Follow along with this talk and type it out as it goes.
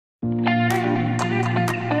Hello,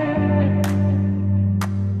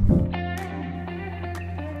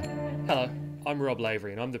 I'm Rob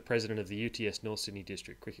Lavery and I'm the President of the UTS North Sydney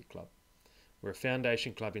District Cricket Club. We're a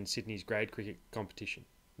foundation club in Sydney's grade cricket competition,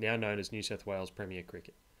 now known as New South Wales Premier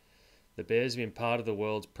Cricket. The Bears have been part of the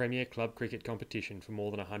world's premier club cricket competition for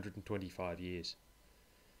more than 125 years.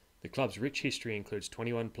 The club's rich history includes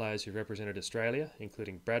 21 players who represented Australia,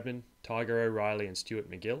 including Bradman, Tiger O'Reilly and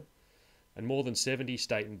Stuart McGill, and more than 70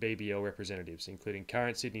 state and BBL representatives, including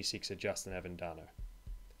current Sydney Sixer Justin Avendano.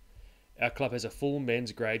 Our club has a full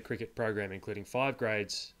men's grade cricket program including 5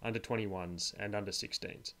 grades, under 21s and under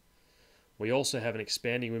 16s. We also have an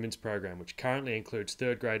expanding women's program which currently includes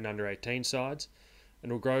 3rd grade and under 18 sides and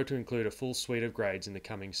will grow to include a full suite of grades in the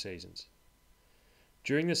coming seasons.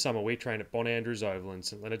 During the summer we train at Bon Andrews Oval in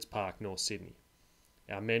St Leonard's Park, North Sydney.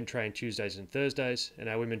 Our men train Tuesdays and Thursdays and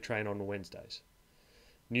our women train on Wednesdays.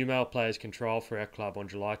 New male players can trial for our club on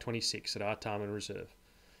July 26 at Artarmon Reserve,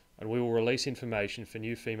 and we will release information for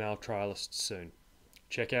new female trialists soon.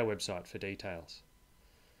 Check our website for details.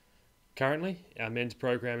 Currently, our men's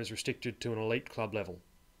program is restricted to an elite club level.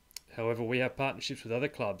 However, we have partnerships with other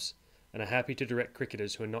clubs and are happy to direct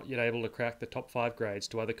cricketers who are not yet able to crack the top 5 grades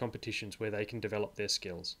to other competitions where they can develop their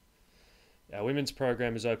skills. Our women's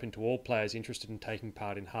program is open to all players interested in taking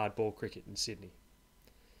part in hardball cricket in Sydney.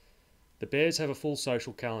 The Bears have a full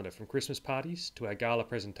social calendar from Christmas parties to our gala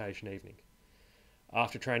presentation evening.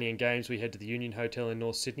 After training and games we head to the Union Hotel in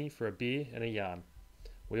North Sydney for a beer and a yarn.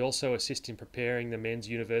 We also assist in preparing the men's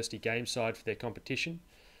university game side for their competition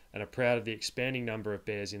and are proud of the expanding number of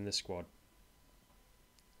Bears in the squad.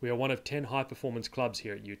 We are one of 10 high-performance clubs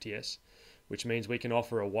here at UTS, which means we can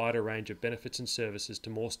offer a wider range of benefits and services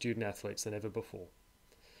to more student athletes than ever before.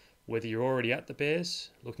 Whether you're already at the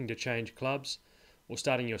Bears, looking to change clubs, or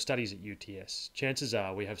starting your studies at UTS, chances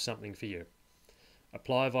are we have something for you.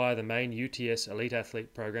 Apply via the main UTS Elite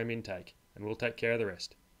Athlete Program intake and we'll take care of the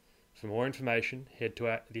rest. For more information, head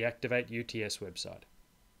to the ActivateUTS website.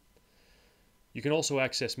 You can also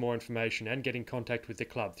access more information and get in contact with the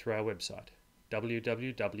club through our website,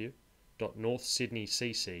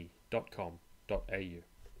 www.northsydneycc.com.au.